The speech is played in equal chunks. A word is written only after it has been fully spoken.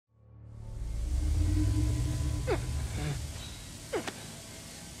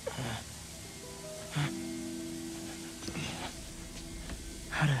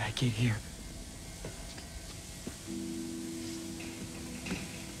barricade here.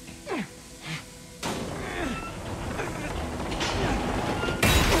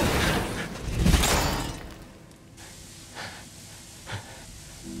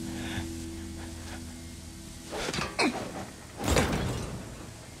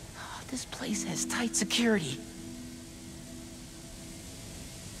 This place has tight security.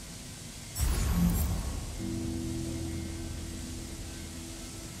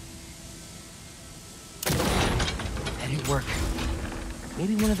 That didn't work.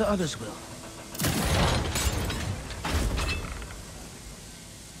 Maybe one of the others will.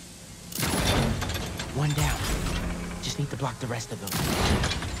 One down. Just need to block the rest of them.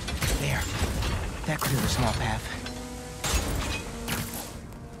 There. That cleared a small path.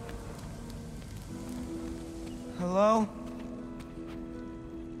 Hello?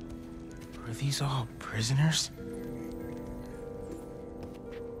 Are these all prisoners?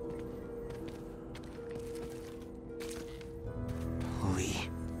 Lee.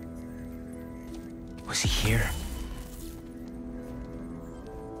 Was he here?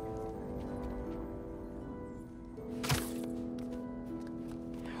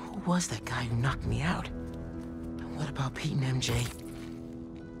 Who was that guy who knocked me out? And what about Pete and MJ?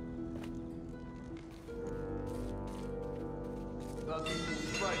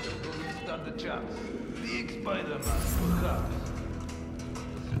 Stand a chance. Big Spiderman, perhaps.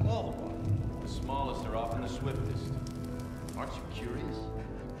 Small one. The smallest are often the swiftest. Aren't you curious?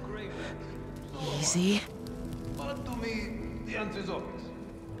 Kraven. Easy. But to me, the answer's obvious.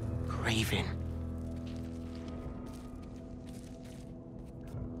 Kraven.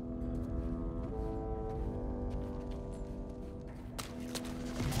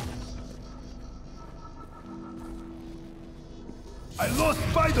 I lost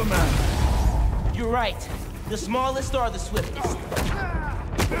Spiderman! You're right. The smallest are the swiftest.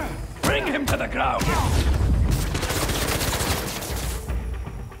 Bring him to the ground!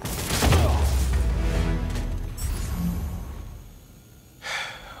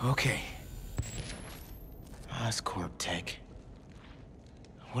 Okay. Oscorp tech.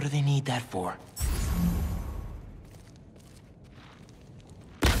 What do they need that for?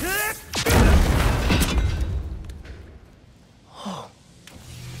 Oh.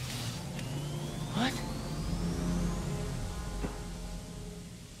 What?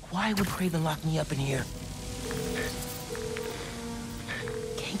 Why would Kraven lock me up in here?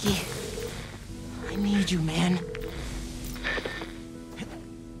 Genki, I need you, man.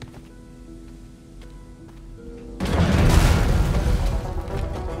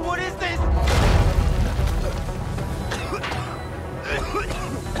 What is this?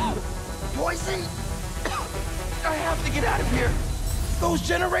 Poison? I have to get out of here. Those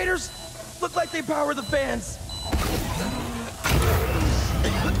generators look like they power the fans.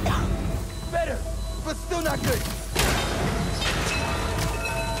 Better, but still not good.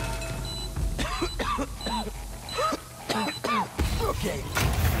 Okay.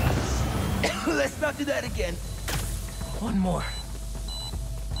 Let's not do that again. One more.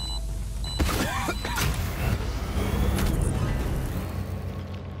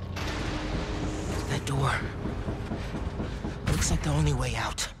 That door. Looks like the only way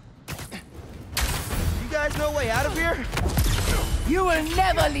out. You guys know a way out of here? You will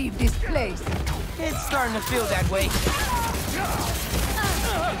never leave this place! It's starting to feel that way.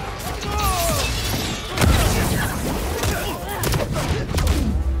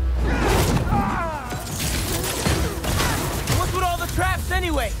 What's with all the traps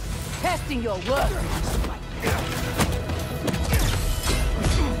anyway? Testing your work!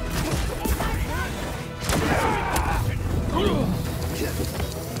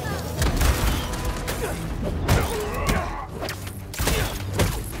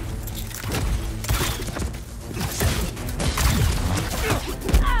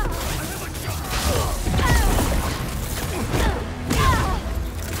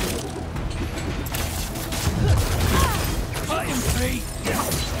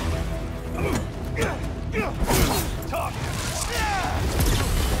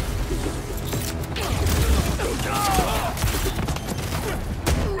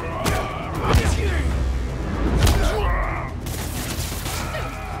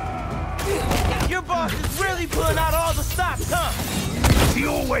 Your boss is really pulling out all the stops, huh? He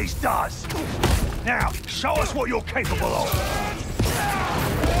always does! Now, show us what you're capable of!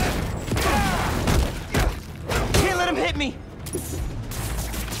 Can't let him hit me!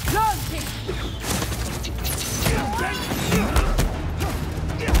 Launching!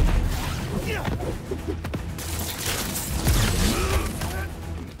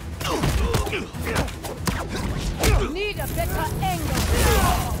 Need a better angle!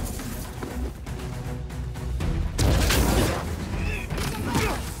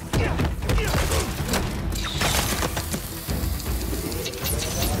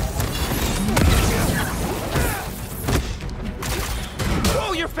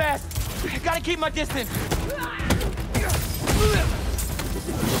 my distance!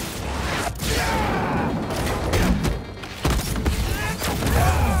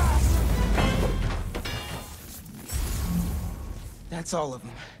 That's all of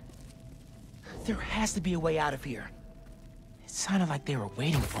them. There has to be a way out of here. It sounded like they were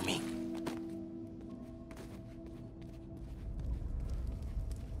waiting for me.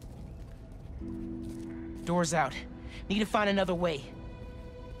 Door's out. Need to find another way.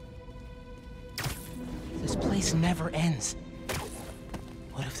 This place never ends.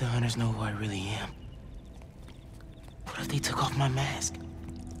 What if the hunters know who I really am? What if they took off my mask?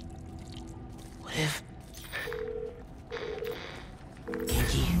 What if...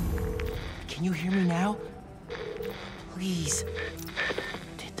 Kinky, can you hear me now? Please.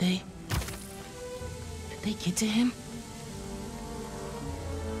 Did they get to him?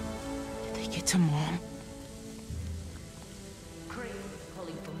 Did they get to Mom? Kraven is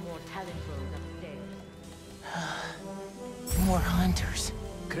calling for more talent road upstairs. More hunters.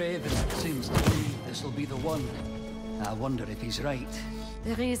 Kraven seems to me this'll be the one. I wonder if he's right.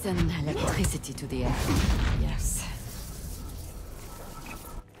 There is an electricity to the air. Yes.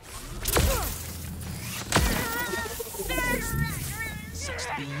 Sucks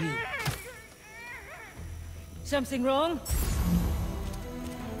to be you. Something wrong?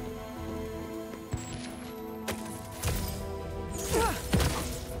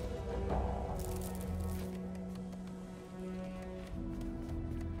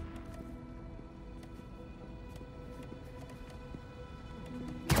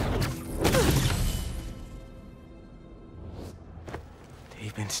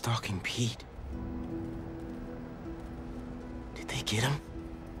 They've been stalking Pete. Did they get him?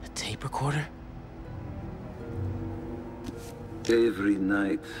 A tape recorder? Every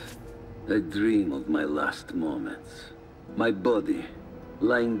night, I dream of my last moments. My body,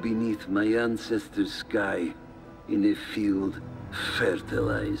 lying beneath my ancestors' sky, in a field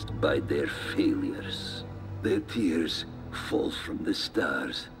fertilized by their failures. Their tears fall from the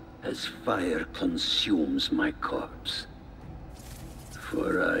stars as fire consumes my corpse.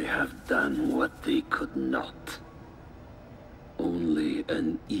 For I have done what they could not. Only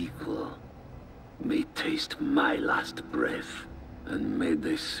an equal may taste my last breath, and may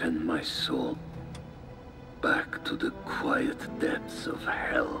they send my soul back to the quiet depths of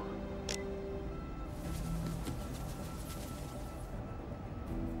hell.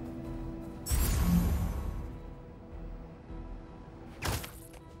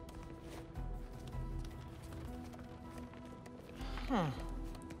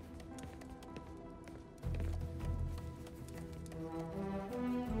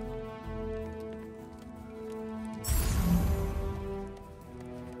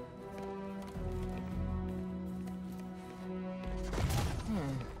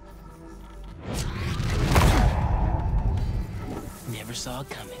 Never saw it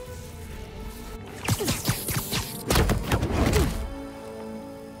coming.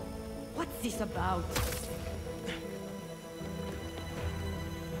 What's this about?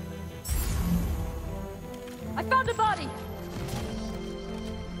 I found a body!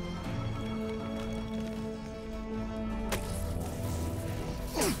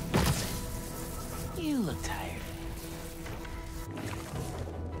 You look tired.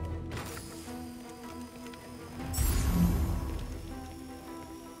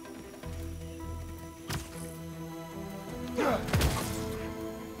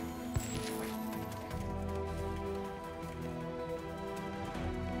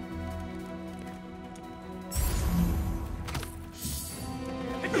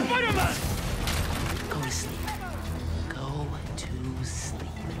 Spiderman! Go to sleep. Go to sleep.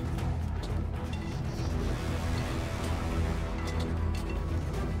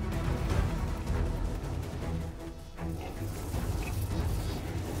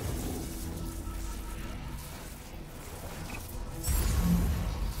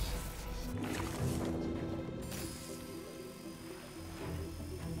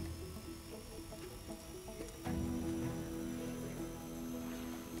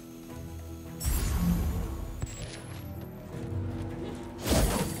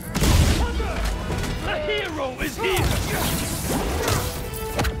 The hero is here!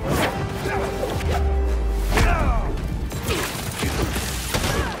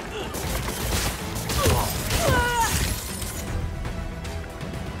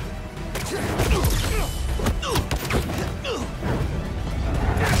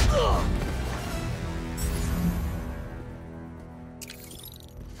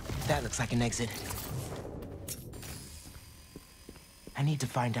 That looks like an exit. I need to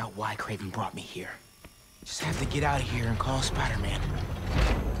find out why Kraven brought me here. Just have to get out of here and call Spider-Man.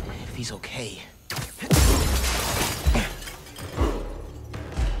 if he's okay.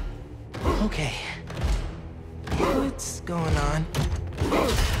 Okay. What's going on?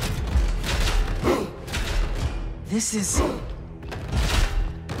 This is...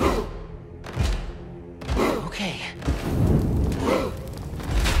 Okay.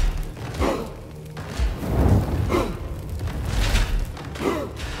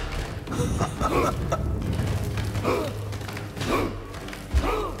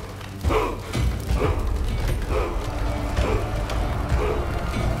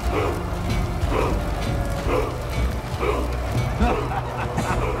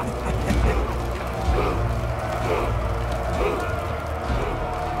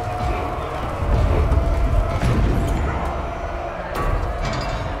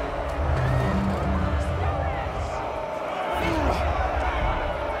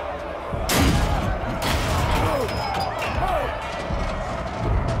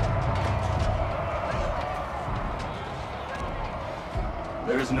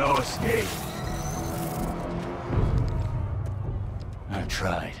 There's no escape. I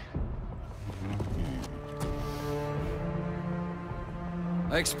tried.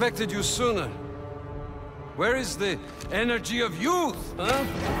 I expected you sooner. Where is the energy of youth, huh?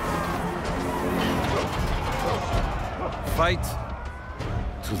 Fight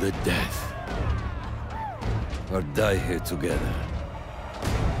to the death. Or die here together.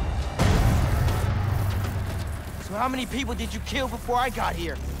 So how many people did you kill before I got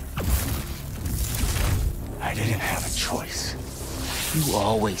here? I didn't have a choice. You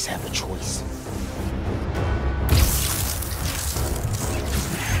always have a choice.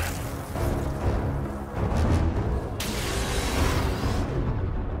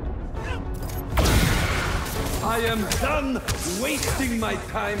 I am done wasting my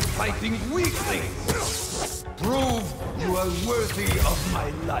time fighting weaklings. Prove you are worthy of my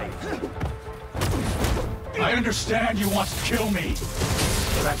life. I understand you want to kill me,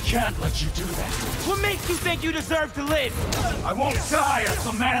 but I can't let you do that. What makes you think you deserve to live? I won't die as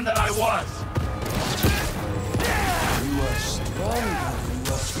the man that I was. You are stronger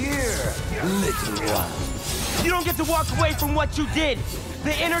than you appear, little one. You don't get to walk away from what you did.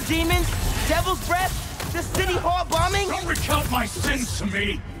 The inner demons, devil's breath, the city hall bombing. Don't recount my sins to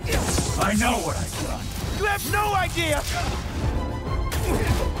me. I know what I've done. You have no idea.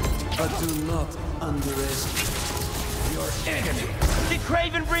 But do not underestimate your enemy. Did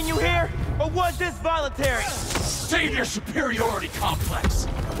Kraven bring you here, or was this voluntary? Save your superiority complex.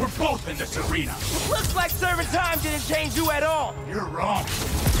 We're both in this arena. Looks like serving time didn't change you at all. You're wrong.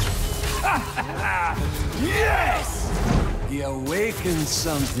 Yes! He awakened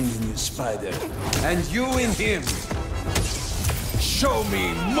something in you, Spider. And you in him. Show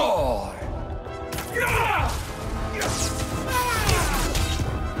me more!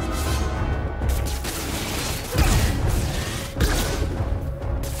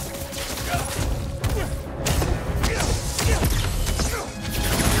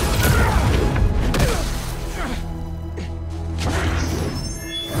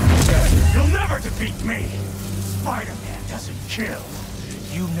 You'll never defeat me! Spider-Man doesn't kill.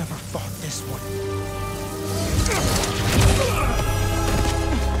 You never fought this one.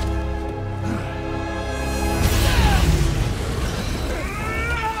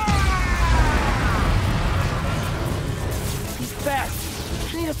 He's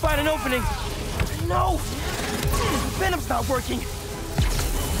fast. I need to find an opening. No! Venom's not working.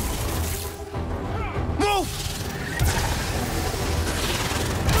 Move!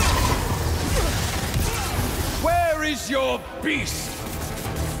 Where is your beast?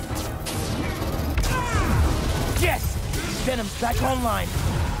 Yes! Venom's back online.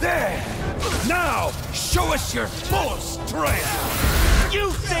 There! Now, show us your full strength!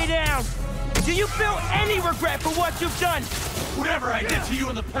 You stay down! Do you feel any regret for what you've done? Whatever I did to you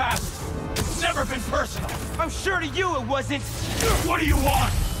in the past, it's never been personal. I'm sure to you it wasn't. What do you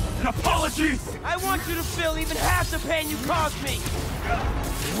want? An apology? I want you to feel even half the pain you caused me.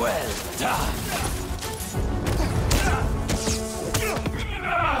 Well done!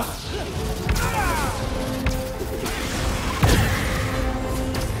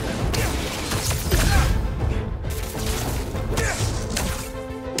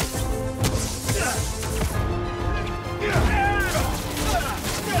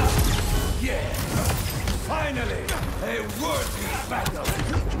 Yeah! Finally, a worthy battle!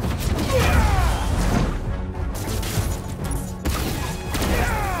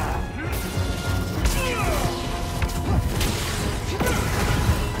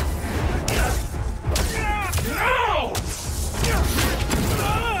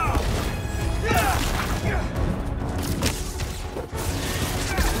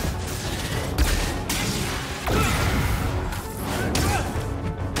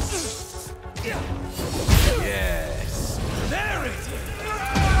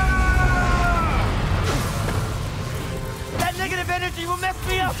 he will mess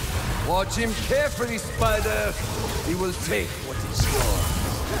me up! Watch him carefully, Spider. He will take what is yours.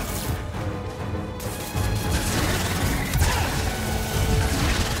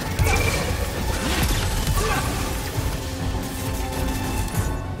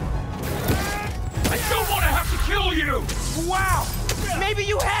 I don't want to have to kill you! Wow! Maybe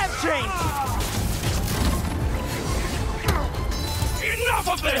you have changed! Enough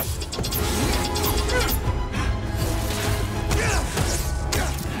of this!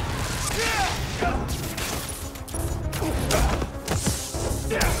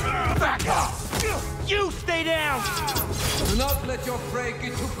 Back up! You stay down! Do not let your prey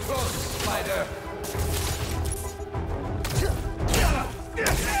get too close, Spider.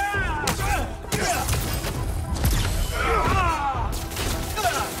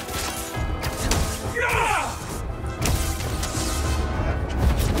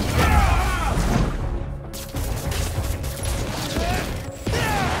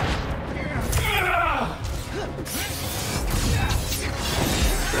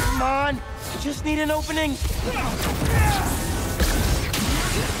 Come on! Just need an opening!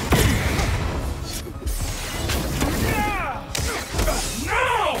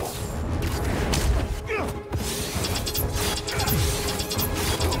 No!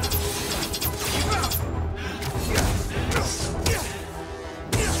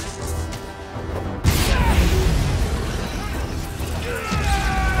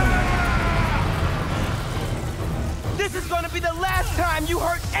 This is gonna be the last time you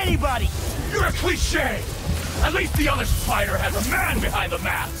hurt anybody! You're a cliche! At least the other spider has a man behind the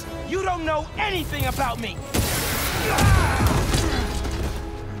mask! You don't know anything about me!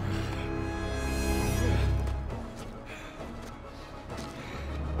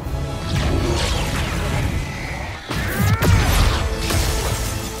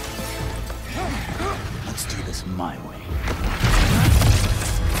 Let's do this my way.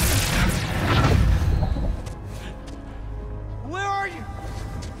 Where are you?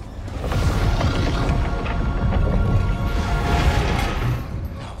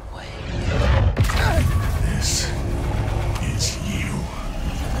 No way. This is you.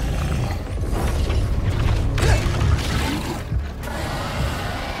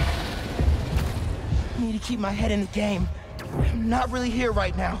 I need to keep my head in the game. I'm not really here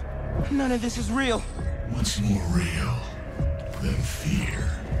right now. None of this is real. What's more real than fear?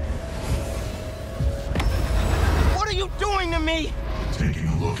 What are you doing to me? Taking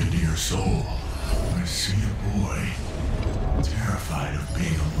a look into your soul, I see a boy terrified of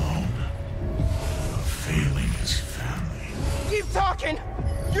being alone, of failing his family. Keep talking!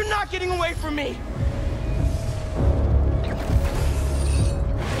 You're not getting away from me!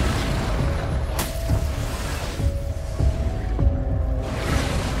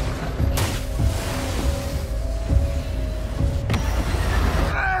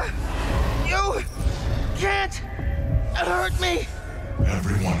 You can't hurt me!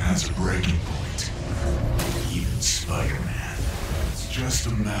 Everyone has a breaking point, even Spider-Man. It's just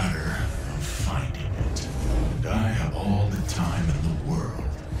a matter of finding it. And I have all the time in the world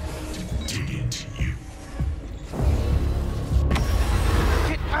to dig into you.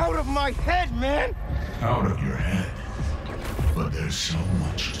 Get out of my head, man! Out of your head. But there's so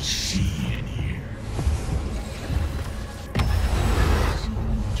much to see in here. So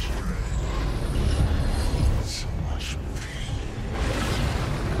much dread. So much pain.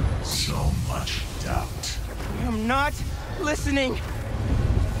 So much doubt. I'm not listening!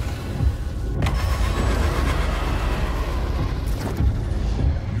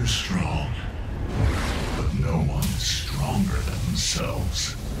 You're strong. But no one is stronger than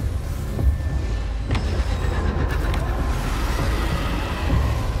themselves.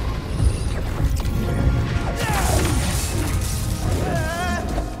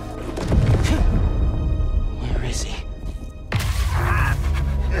 Where is he?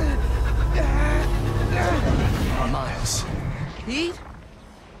 Miles. Pete?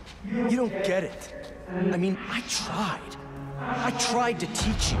 You don't get it. I mean, I tried. I tried to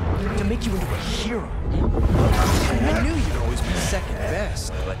teach you, to make you into a hero. I knew you'd always be second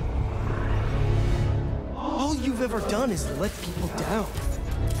best, but... all you've ever done is let people down.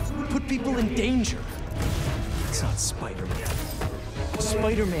 Put people in danger. It's not Spider-Man.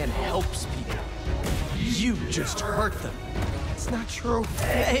 Spider-Man helps people. You just hurt them. It's not true.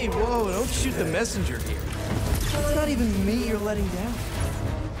 Hey, whoa, don't shoot the messenger here. It's not even me you're letting down.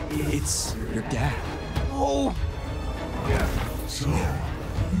 It's your dad. Oh! So, your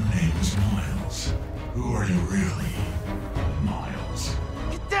name is Miles. Who are you really, Miles?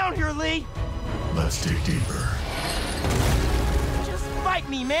 Get down here, Lee! Let's dig deeper. Just fight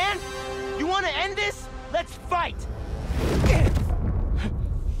me, man! You wanna end this? Let's fight!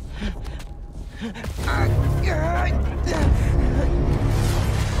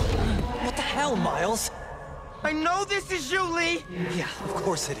 What the hell, Miles? I know this is you, Lee! Yeah, of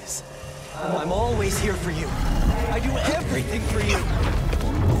course it is. I'm always here for you. I do everything for you.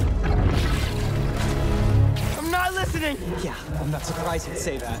 I'm not listening! Yeah, I'm not surprised you'd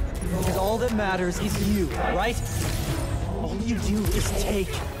say that. Because all that matters is you, right? All you do is take.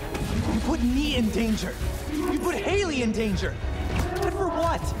 You put me in danger. You put Haley in danger. And for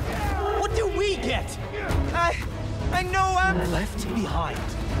what? What do we get? I know I'm left behind.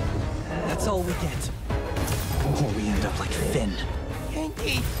 That's all we get. Or we end up like Finn.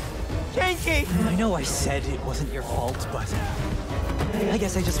 Kinky! Kinky! I know I said it wasn't your fault, but I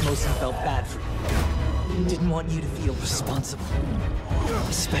guess I just mostly felt bad for you. Didn't want you to feel responsible.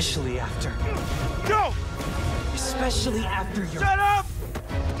 Especially after... Go! Especially after your... Shut up!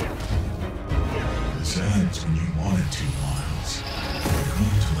 This ends when you wanted to, Miles. You're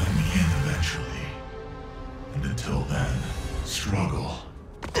going to let me in eventually. And until then, struggle.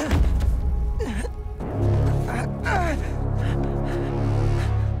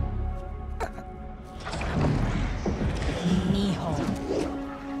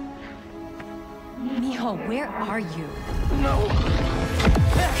 Mijo, where are you? No!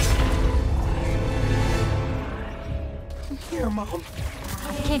 I'm here, Mom.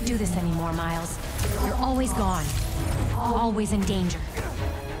 I can't do this anymore, Miles. You're always gone. Always in danger.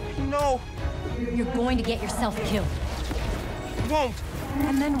 No! You're going to get yourself killed. Won't!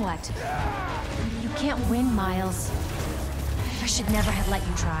 And then what? You can't win, Miles. I should never have let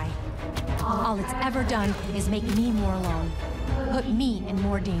you try. All it's ever done is make me more alone. Put me in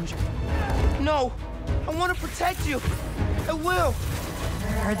more danger. No! I want to protect you! I will!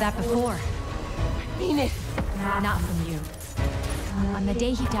 Heard that before. I mean it! Not from you. On the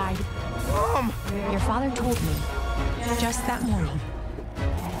day he died, Mom! Your father told me, just that morning,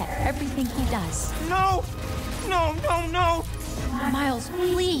 that everything he does... No! No, no, no! Miles,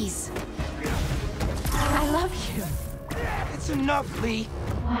 please! I love you. It's enough, Lee.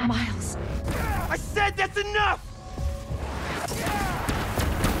 Miles. I said that's enough!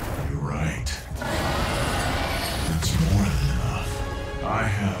 You're right. It's more than enough. I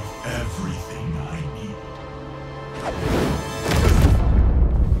have everything I need.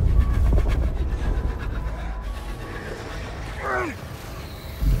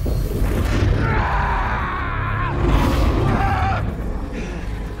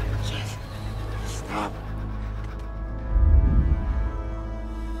 Stop.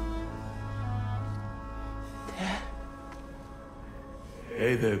 Dad?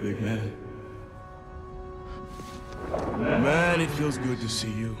 Hey there, big man. Man, it feels good to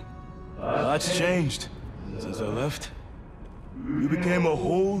see you. Lots changed since I left. You became a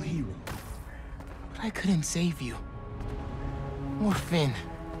whole hero. But I couldn't save you. Or Finn.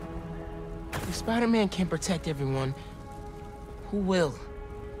 If Spider-Man can't protect everyone, who will?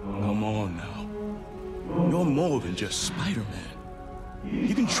 Come on now. You're more than just Spider-Man.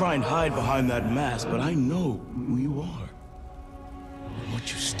 You can try and hide behind that mask, but I know who you are. And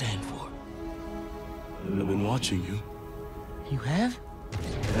what you stand for. I've been watching you. You have?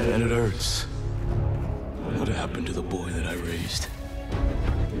 And it hurts. What happened to the boy that I raised?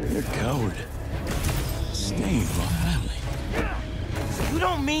 You're a coward. Stained my family. You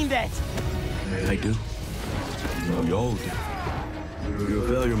don't mean that! I do. We all do. You're a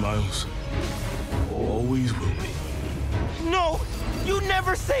failure, Miles. Always will be. No! You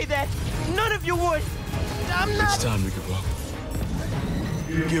never say that! None of you would! I'm not... It's time to give up.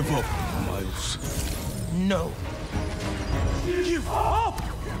 Give up, Miles. No. Give up!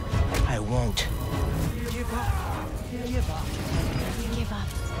 I won't. Give up. Give up. Give up.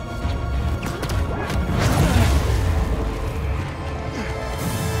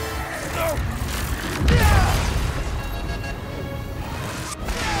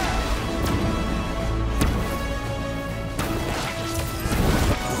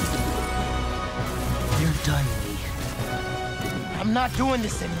 You're done, Lee. I'm not doing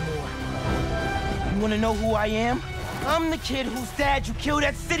this anymore. You wanna know who I am? I'm the kid whose dad you killed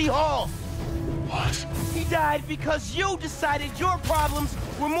at City Hall! What? He died because you decided your problems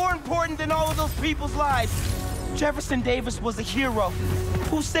were more important than all of those people's lives. Jefferson Davis was a hero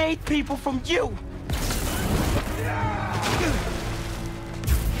who saved people from you.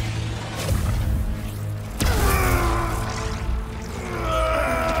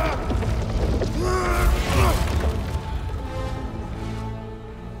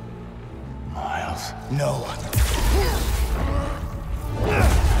 Miles. No.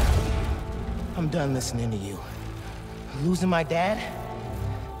 I'm done listening to you. Losing my dad?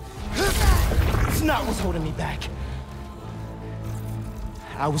 It's not what's holding me back.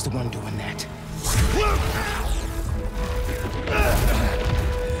 I was the one doing that.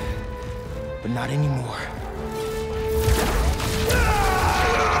 But not anymore.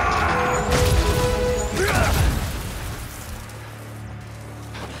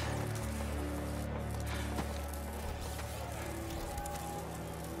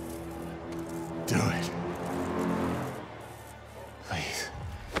 Do it. Please.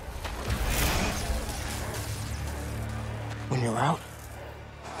 When you're out,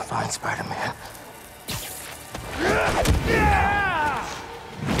 find Spider-Man.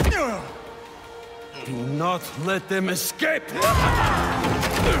 Do not let them escape!